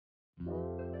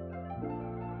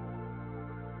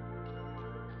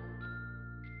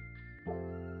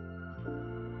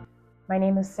My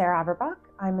name is Sarah Averbach.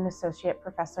 I'm an associate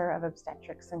professor of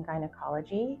obstetrics and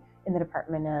gynecology in the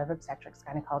Department of Obstetrics,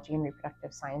 Gynecology, and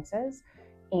Reproductive Sciences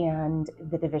and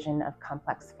the Division of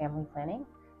Complex Family Planning.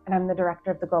 And I'm the director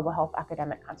of the Global Health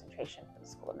Academic Concentration for the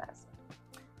School of Medicine.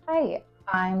 Hi,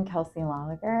 I'm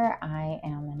Loeliger. I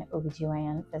am an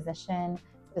OBGYN physician,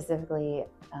 specifically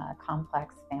a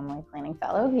complex family planning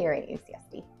fellow here at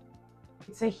UCSD.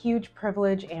 It's a huge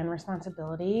privilege and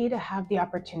responsibility to have the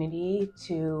opportunity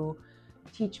to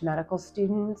teach medical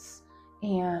students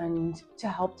and to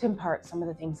help to impart some of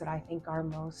the things that I think are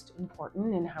most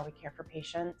important in how we care for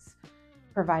patients,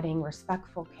 providing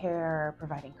respectful care,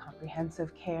 providing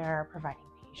comprehensive care, providing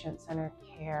patient-centered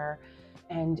care,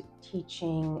 and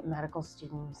teaching medical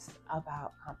students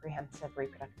about comprehensive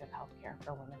reproductive health care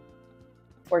for women.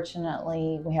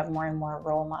 Fortunately, we have more and more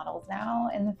role models now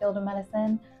in the field of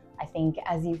medicine. I think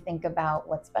as you think about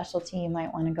what specialty you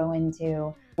might want to go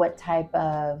into, what type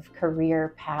of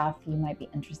career path you might be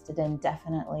interested in,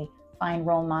 definitely find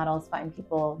role models, find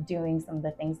people doing some of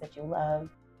the things that you love.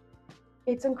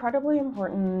 It's incredibly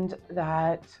important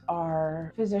that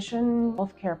our physician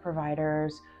healthcare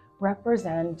providers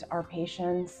represent our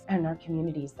patients and our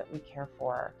communities that we care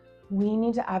for. We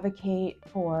need to advocate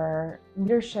for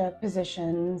leadership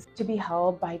positions to be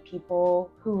held by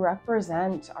people who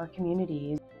represent our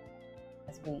communities.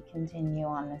 As we continue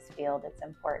on this field, it's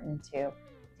important to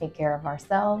take care of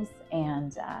ourselves,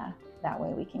 and that way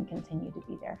we can continue to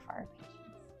be there for our patients.